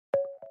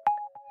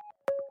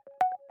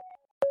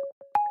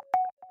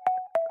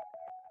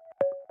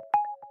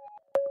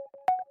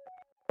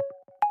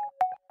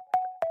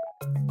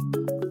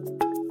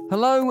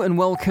Hello and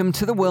welcome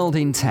to The World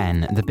in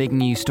 10, the big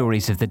news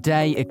stories of the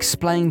day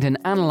explained and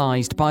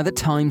analysed by the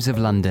Times of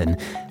London.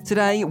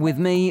 Today with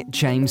me,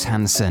 James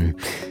Hansen.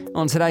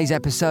 On today's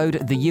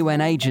episode, the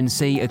UN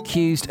agency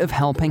accused of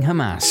helping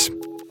Hamas.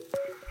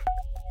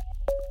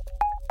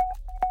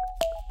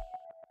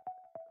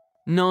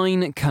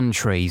 9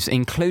 countries,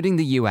 including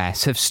the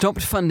US, have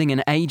stopped funding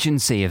an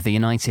agency of the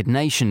United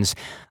Nations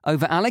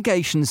over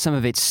allegations some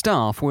of its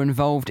staff were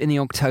involved in the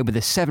October the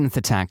 7th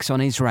attacks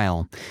on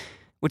Israel.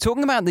 We're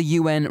talking about the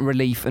UN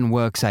Relief and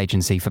Works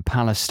Agency for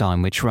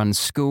Palestine, which runs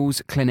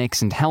schools,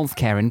 clinics and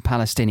healthcare in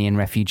Palestinian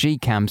refugee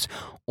camps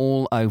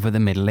all over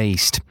the Middle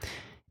East.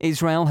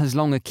 Israel has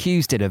long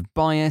accused it of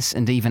bias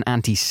and even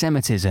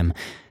anti-Semitism,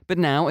 but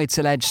now it's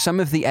alleged some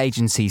of the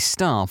agency's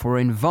staff were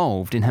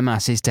involved in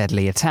Hamas's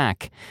deadly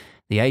attack.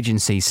 The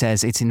agency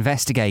says it's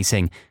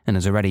investigating and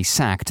has already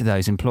sacked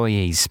those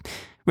employees.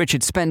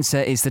 Richard Spencer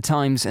is the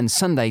Times and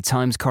Sunday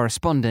Times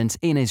correspondent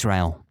in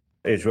Israel.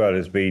 Israel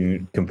has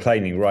been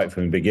complaining right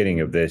from the beginning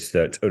of this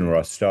that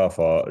UNRWA staff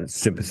are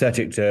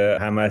sympathetic to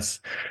Hamas.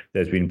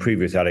 There's been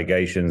previous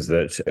allegations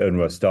that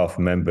UNRWA staff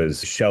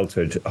members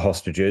sheltered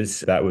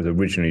hostages. That was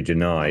originally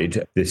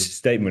denied. This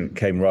statement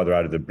came rather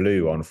out of the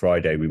blue on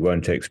Friday. We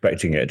weren't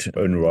expecting it.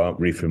 UNRWA,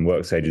 Relief and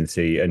Works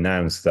Agency,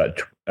 announced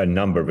that a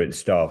number of its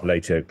staff,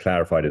 later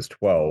clarified as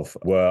 12,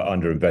 were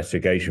under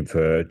investigation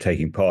for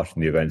taking part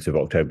in the events of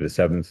October the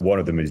 7th. One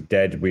of them is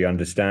dead, we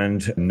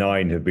understand.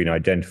 9 have been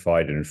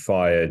identified and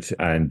fired,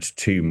 and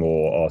 2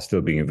 more are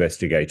still being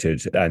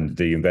investigated. And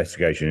the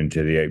investigation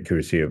into the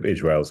accuracy of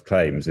Israel's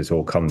claims, this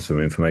all comes from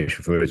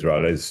information from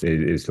Israel, is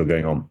still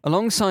going on.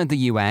 Alongside the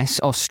US,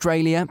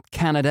 Australia,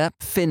 Canada,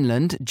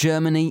 Finland,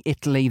 Germany,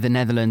 Italy, the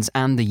Netherlands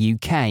and the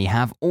UK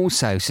have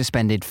also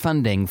suspended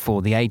funding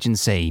for the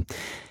agency.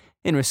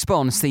 In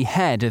response, the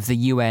head of the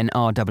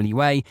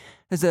UNRWA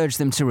has urged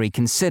them to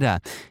reconsider,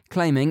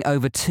 claiming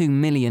over 2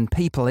 million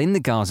people in the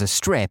Gaza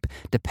Strip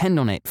depend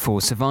on it for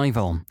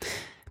survival.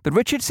 But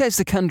Richard says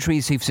the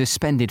countries who've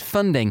suspended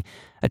funding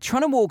are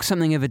trying to walk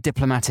something of a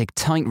diplomatic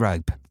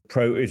tightrope.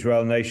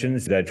 Pro-Israel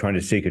nations, they're trying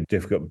to seek a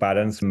difficult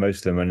balance. Most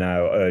of them are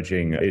now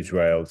urging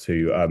Israel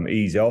to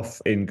ease off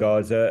in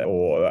Gaza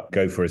or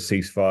go for a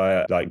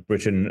ceasefire, like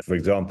Britain, for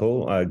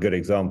example. A good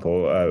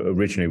example,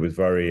 originally was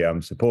very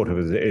supportive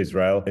of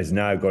Israel, is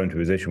now going to a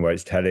position where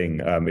it's telling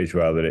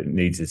Israel that it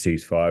needs a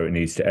ceasefire, it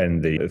needs to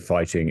end the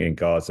fighting in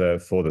Gaza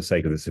for the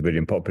sake of the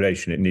civilian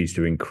population. It needs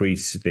to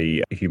increase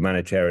the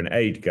humanitarian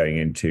aid going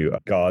into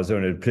Gaza,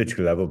 and at a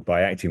political level, by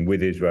acting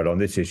with Israel on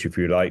this issue, if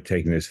you like,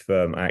 taking this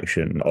firm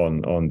action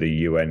on the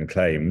UN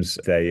claims,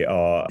 they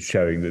are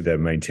showing that they're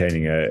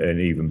maintaining an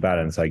even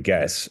balance, I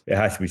guess. It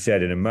has to be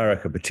said, in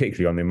America,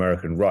 particularly on the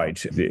American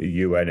right, the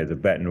UN is a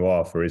bête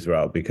noire for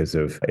Israel because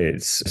of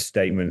its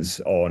statements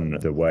on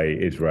the way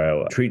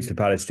Israel treats the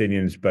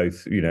Palestinians,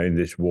 both, in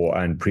this war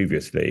and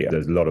previously.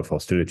 There's a lot of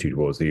hostility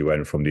towards the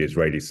UN from the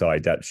Israeli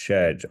side. That's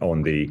shared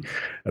on the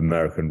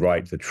American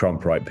right. The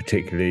Trump right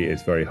particularly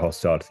is very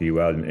hostile to the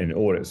UN in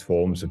all its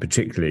forms,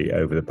 particularly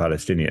over the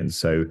Palestinians.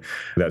 So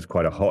that's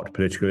quite a hot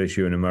political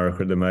issue in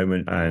America at the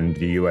moment, and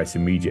the US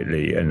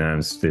immediately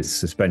announced this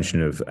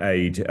suspension of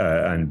aid,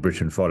 and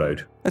Britain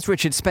followed. That's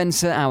Richard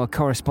Spencer, our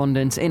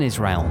correspondent in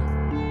Israel.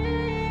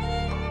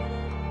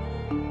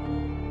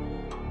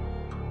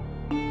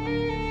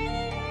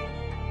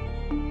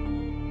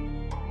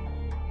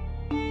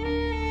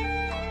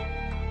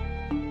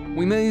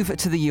 We move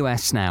to the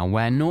US now,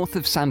 where north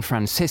of San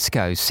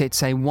Francisco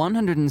sits a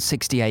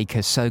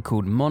 160-acre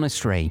so-called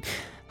monastery,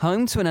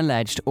 home to an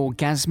alleged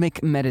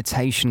orgasmic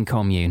meditation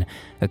commune,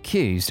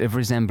 accused of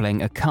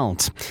resembling a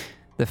cult.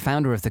 The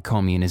founder of the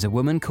commune is a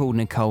woman called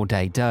Nicole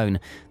Daedone,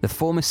 the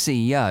former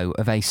CEO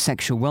of a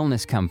sexual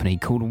wellness company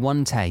called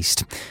One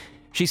Taste.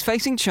 She's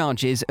facing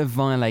charges of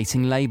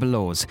violating labour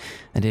laws,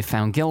 and if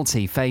found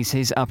guilty,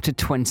 faces up to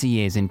 20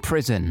 years in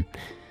prison.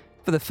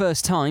 For the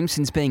first time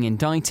since being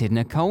indicted,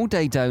 Nicole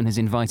Daedone has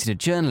invited a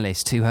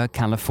journalist to her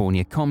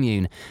California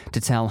commune to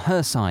tell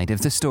her side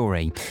of the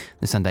story.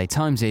 The Sunday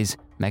Times'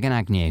 Megan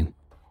Agnew.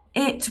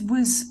 It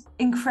was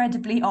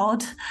incredibly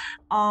odd.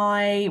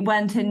 I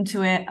went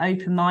into it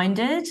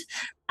open-minded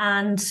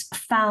and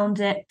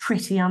found it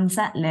pretty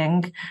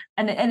unsettling.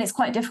 And it's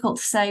quite difficult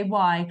to say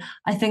why.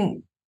 I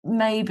think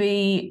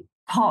maybe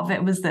part of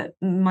it was that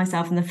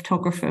myself and the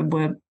photographer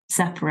were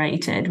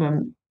separated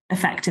when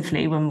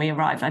we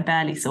arrived. I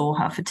barely saw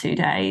her for 2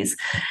 days,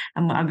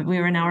 and we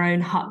were in our own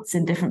huts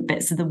in different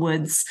bits of the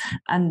woods,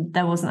 and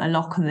there wasn't a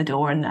lock on the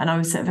door, and I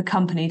was sort of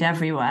accompanied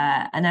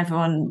everywhere, and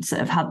everyone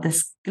sort of had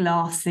this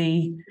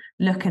glassy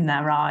look in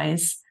their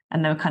eyes,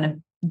 and they were kind of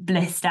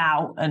blissed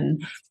out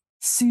and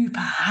super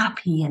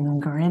happy and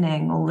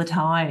grinning all the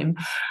time.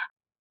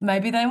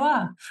 Maybe they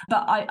were.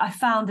 But I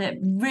found it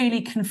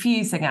really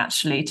confusing,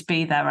 actually, to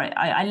be there.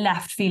 I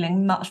left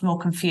feeling much more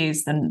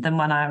confused than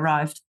when I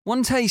arrived.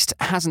 One Taste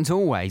hasn't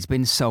always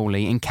been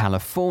solely in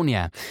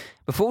California.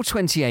 Before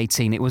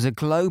 2018, it was a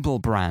global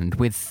brand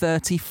with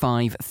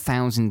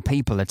 35,000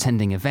 people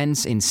attending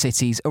events in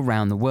cities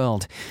around the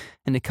world.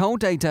 And Nicole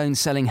Daedone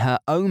selling her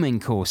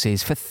oming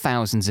courses for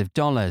thousands of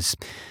dollars.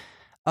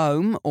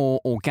 Om,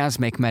 or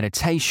orgasmic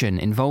meditation,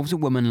 involves a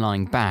woman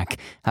lying back,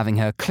 having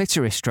her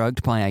clitoris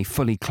stroked by a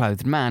fully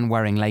clothed man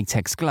wearing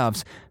latex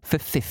gloves for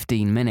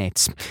 15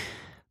 minutes.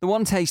 The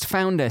One Taste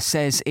founder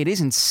says it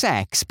isn't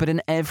sex, but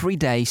an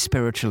everyday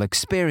spiritual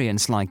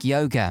experience like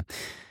yoga.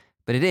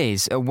 But it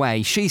is a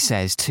way, she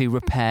says, to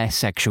repair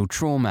sexual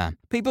trauma.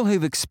 People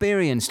who've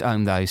experienced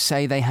Om, though,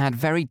 say they had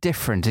very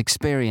different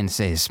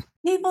experiences.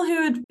 People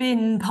who had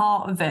been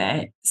part of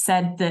it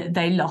said that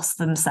they lost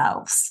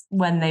themselves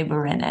when they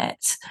were in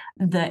it,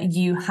 that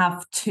you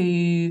have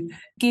to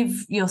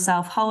give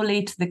yourself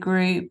wholly to the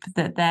group,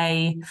 that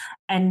they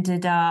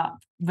ended up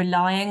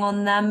relying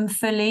on them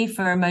fully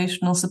for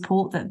emotional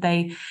support, that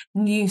they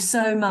knew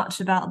so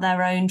much about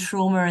their own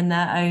trauma and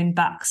their own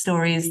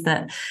backstories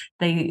that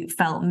they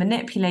felt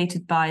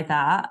manipulated by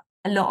that.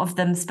 A lot of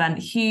them spent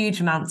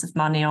huge amounts of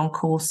money on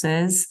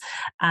courses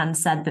and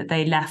said that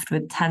they left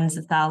with tens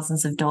of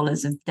thousands of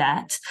dollars of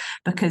debt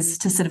because,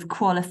 to sort of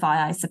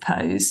qualify, I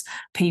suppose,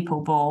 people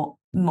bought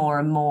more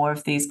and more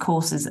of these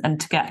courses and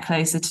to get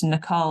closer to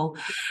Nicole.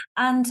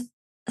 And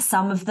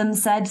some of them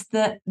said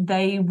that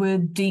they were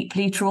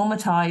deeply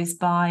traumatized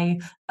by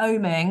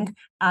oming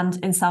and,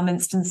 in some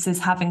instances,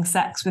 having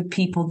sex with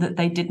people that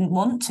they didn't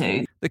want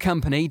to. The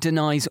company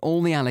denies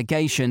all the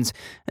allegations,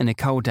 and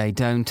Nicole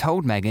Daedone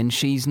told Meghan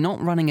she's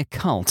not running a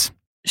cult.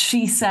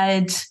 She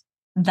said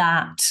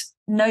that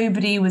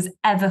nobody was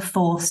ever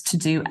forced to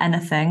do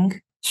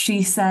anything.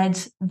 She said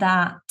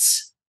that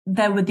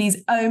there were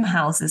these Om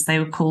houses, they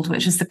were called,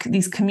 which is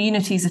these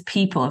communities of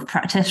people, of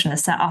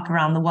practitioners set up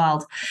around the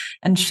world.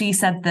 And she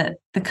said that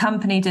the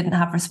company didn't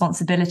have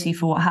responsibility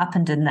for what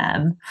happened in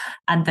them,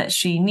 and that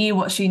she knew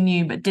what she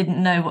knew but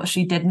didn't know what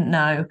she didn't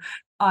know,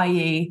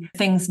 i.e.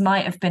 things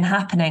might have been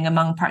happening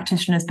among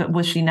practitioners, but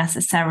was she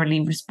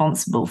necessarily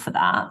responsible for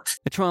that?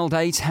 A trial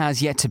date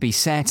has yet to be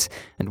set,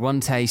 and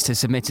One Taste has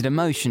submitted a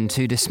motion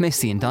to dismiss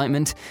the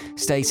indictment,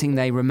 stating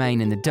they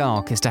remain in the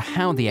dark as to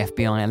how the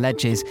FBI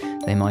alleges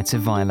they might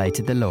have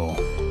violated the law.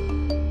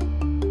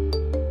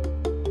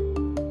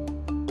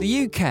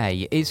 The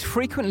UK is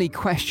frequently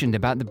questioned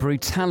about the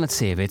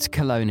brutality of its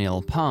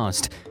colonial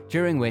past,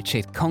 during which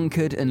it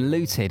conquered and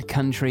looted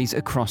countries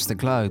across the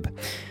globe.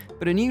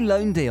 But a new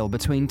loan deal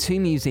between two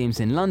museums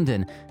in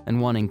London and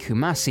one in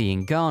Kumasi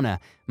in Ghana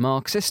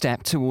marks a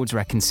step towards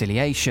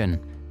reconciliation.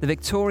 The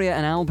Victoria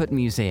and Albert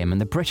Museum and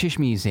the British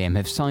Museum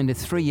have signed a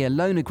 3-year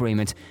loan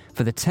agreement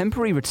for the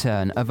temporary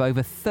return of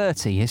over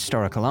 30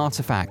 historical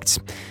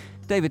artefacts.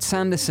 David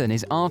Sanderson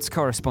is arts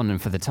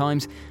correspondent for The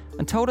Times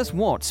and told us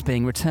what's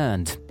being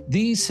returned.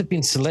 These have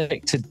been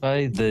selected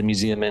by the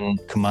museum in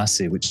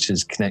Kumasi, which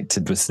is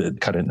connected with the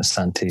current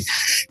Asante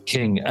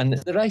king. And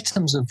they're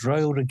items of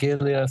royal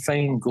regalia,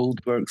 fine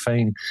gold work,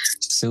 fine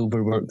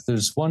silver work.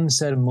 There's one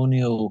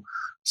ceremonial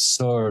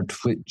sword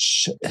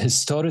which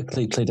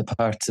historically played a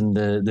part in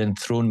the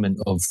enthronement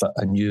of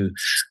a new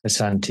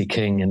Asante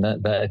king, and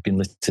that had been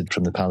lifted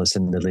from the palace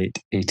in the late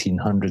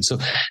 1800s. So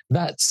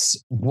that's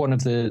one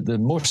of the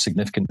more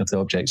significant of the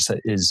objects that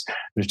is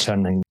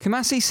returning.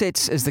 Kumasi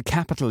sits as the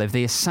capital of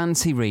the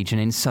Asante region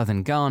in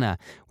southern Ghana,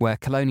 where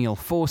colonial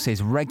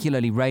forces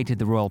regularly raided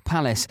the royal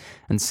palace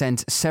and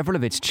sent several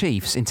of its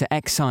chiefs into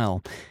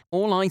exile.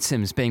 All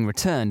items being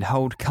returned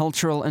hold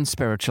cultural and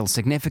spiritual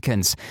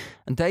significance,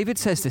 and David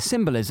says the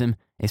symbolism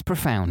is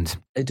profound.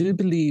 I do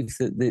believe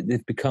that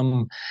they've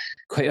become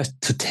quite a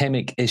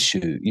totemic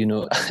issue. You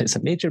know, it's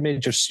a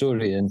major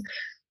story in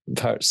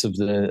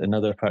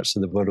other parts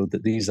of the world,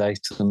 that these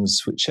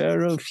items, which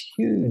are of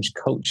huge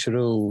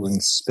cultural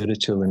and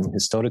spiritual and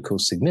historical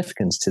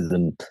significance to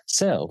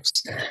themselves,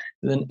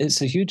 then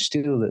it's a huge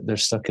deal that they're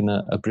stuck in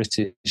a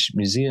British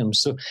museum.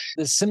 So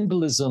the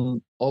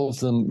symbolism of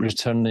them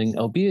returning,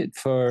 albeit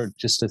for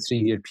just a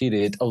 3-year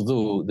period,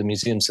 although the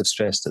museums have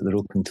stressed that they're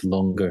open to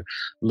longer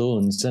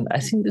loans. And I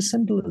think the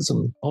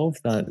symbolism of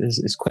that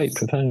is quite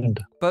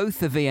profound. Both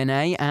the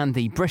V&A and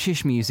the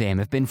British Museum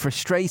have been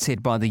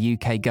frustrated by the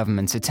UK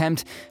government's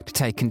attempt to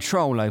take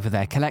control over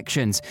their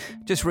collections.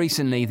 Just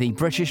recently, the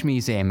British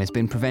Museum has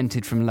been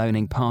prevented from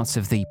loaning parts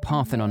of the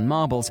Parthenon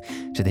marbles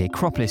to the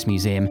Acropolis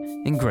Museum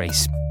in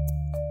Greece.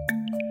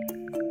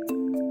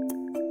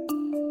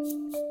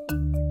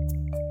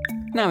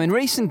 Now, in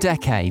recent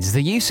decades,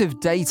 the use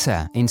of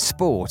data in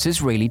sport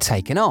has really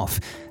taken off.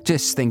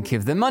 Just think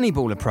of the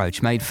Moneyball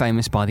approach made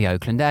famous by the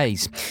Oakland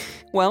A's.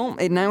 Well,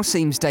 it now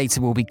seems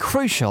data will be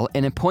crucial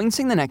in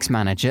appointing the next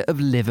manager of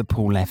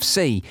Liverpool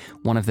FC,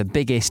 one of the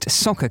biggest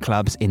soccer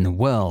clubs in the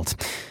world.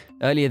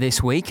 Earlier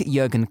this week,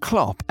 Jurgen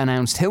Klopp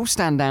announced he'll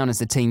stand down as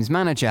the team's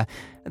manager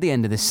at the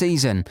end of the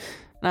season.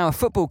 Now, a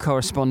football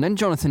correspondent,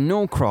 Jonathan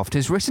Norcroft,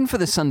 has written for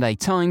the Sunday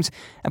Times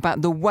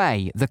about the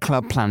way the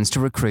club plans to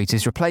recruit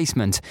his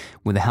replacement,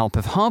 with the help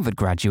of Harvard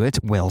graduate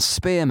Will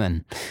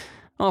Spearman.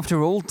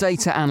 After all,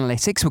 data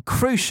analytics were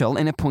crucial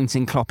in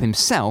appointing Klopp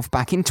himself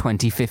back in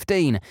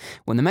 2015,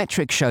 when the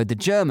metrics showed the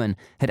German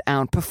had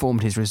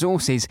outperformed his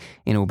resources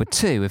in all but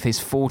 2 of his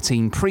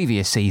 14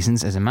 previous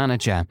seasons as a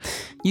manager.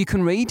 You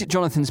can read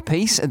Jonathan's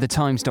piece at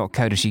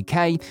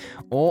thetimes.co.uk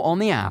or on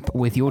the app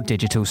with your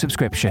digital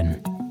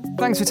subscription.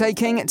 Thanks for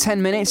taking 10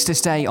 minutes to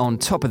stay on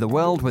top of the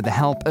world with the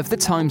help of the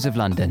Times of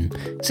London.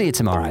 See you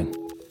tomorrow.